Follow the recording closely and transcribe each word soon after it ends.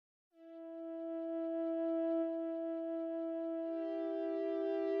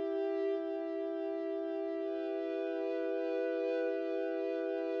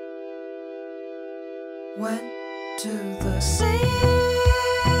Went to the city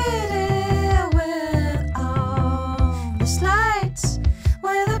with all its lights,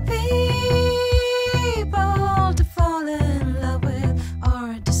 where the people to fall in love with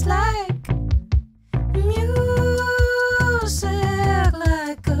or dislike. Music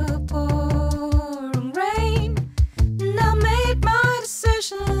like a pouring rain, and I made my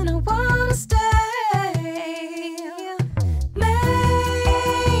decision. I wanna stay.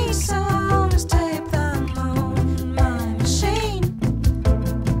 Make songs, tape them on my machine,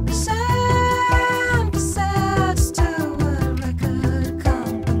 send cassettes to a record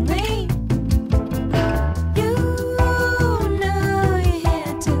company. You know you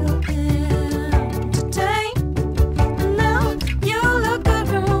had to entertain, and now you look good,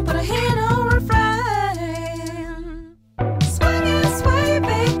 but I hear no refrain. Swinging, sway,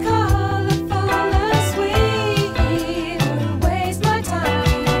 big, colorful and sweet, wouldn't waste my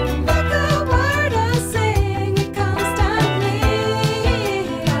time. Like a word I sing it constantly,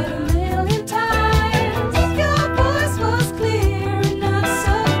 out a million times. If your voice was clear and not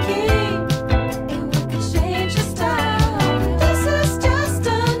so keen, it would change your style. This is just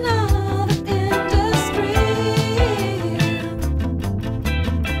another industry.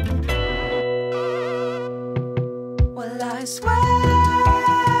 Well, I swept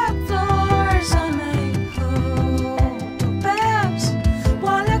floors, I made hotels,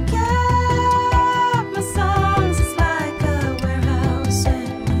 while I kept my songs. It's like a warehouse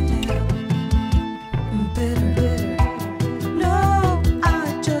in my head. Bitter, bitter. No, I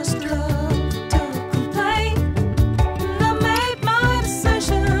just love to complain, and I made my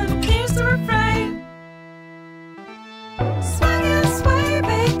decision. Here's the refrain. Swinging, sway,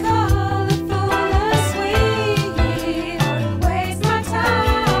 big, colorful and sweet, wouldn't waste my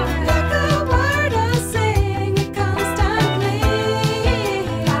time. Like a word I sing it constantly,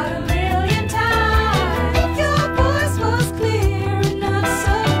 out a million times. If your voice was clear and not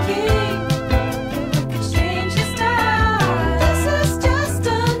so keen, it could change your style. This is just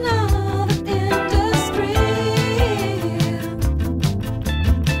another industry.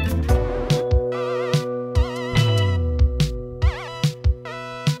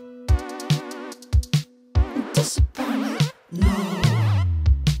 Disappointed? No.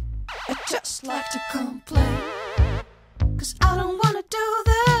 I just like to complain, 'cause I don't wanna do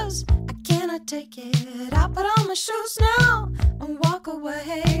this. I cannot take it. I put on my shoes now and walk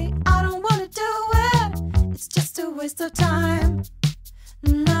away. I don't wanna do it. It's just a waste of time,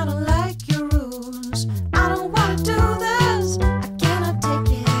 and I don't like your rules.